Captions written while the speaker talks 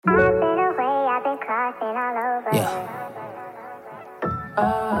Yeah.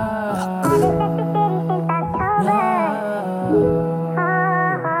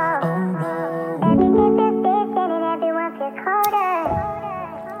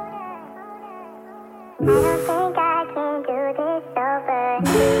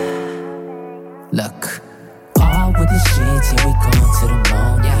 Look, all with the shit till we go to the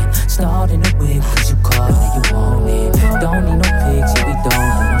morning. Start in the whip cause you call and you want it. Don't need no pics, yeah, we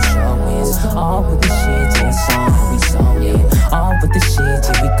don't do no showings. All with the shit till it's on and we song it. All with the shit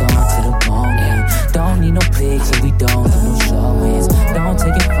till we go to the morning. Don't need no pics, yeah, we don't do no showings. Don't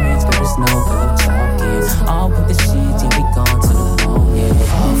take your friends, girl, there's no good talking. All with the shit till we go to the morning.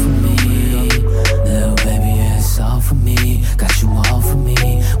 All for me, little baby, yeah, it's all for me. Got you all for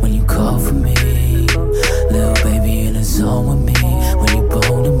me when you call for me. Little baby in the zone with me. When you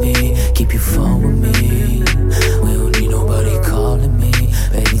bone to me, keep your phone with me. We don't need nobody calling me.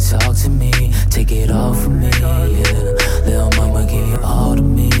 Baby, talk to me, take it all from me, yeah. Little mama give you all to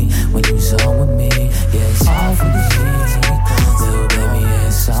me. When you zone with me, yeah, it's all for me. Little baby, yeah,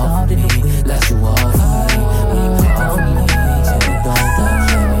 it's all for me. Got you all for me. When you call me, yeah, you don't love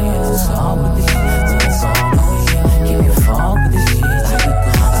me. It's all with me, yeah, it's all with me. Keep your phone with me, yeah, we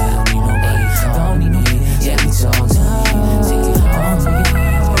don't need nobody calling me. Yeah, we talk to me, take it all to me.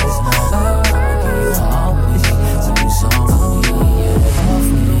 There's no love, give you all with me. When you zone with me, yeah, it's all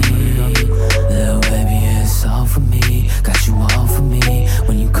for me. Little baby, yeah, it's all for me. Got you all for me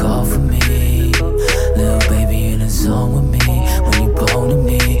when you call for me. Little baby in the zone with me. When you bone to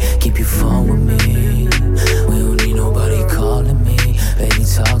me, keep your phone with me. We don't need nobody calling me. Baby,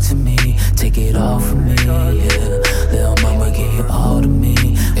 talk to me, take it all from me, yeah. Little mama give you all to me.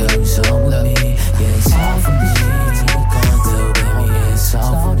 Yeah, you zone with me, yeah, it's all for me. Little baby, yeah, it's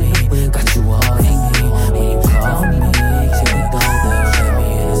all for me. Got you all for me when you call me. Take it all, little baby,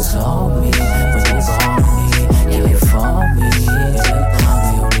 yeah, it's all with me. When you call me, keep your phone with me, yeah.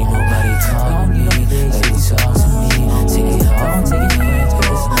 We don't need nobody calling me. Baby, talk to me, take it all, take it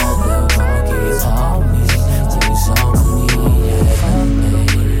all. Little mama give you all to me. Till you zone with me,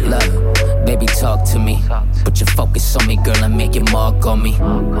 yeah. Look, baby, talk to me. Put your focus on me, girl, and make your mark on me.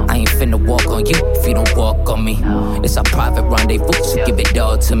 I ain't finna walk on you if you don't walk on me. It's our private rendezvous, so give it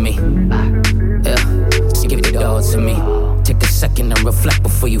all to me. Yeah, so give it all to me. Take a second and reflect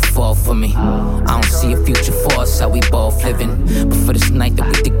before you fall for me. I don't see a future for us, how we both living. But for this night that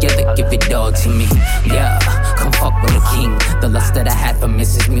we together, give it all to me. Yeah, come fuck with the king. The lust that I had for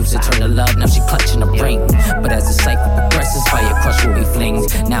Mrs. Music turned to love, now she clutching a ring. But as the cycle progresses, fire crush will be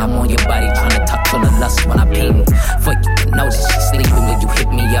flings. Now I'm on your body, trying to touch on the lust when I ping. For you to know that she's sleeping when you hit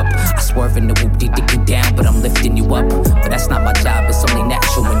me up. I swerve in the whoop, dig you down, but I'm lifting you up. But that's not my job, it's only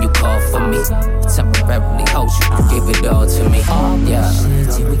natural when you call for me. Temporarily hold you, give it all to me. All yeah. Shit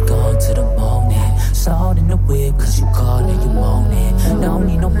till we go to the morning. Salt in the whip cause you call and you moaning. Don't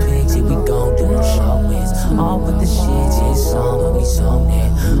need no pics, here we gon' do no showings. All with the shit till it's on when we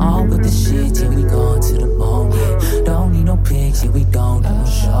zoning. All with the shit till we go to the morning. Don't need no pics, here we don't do no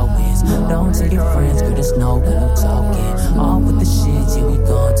showings. Don't take your friends, girl, there's no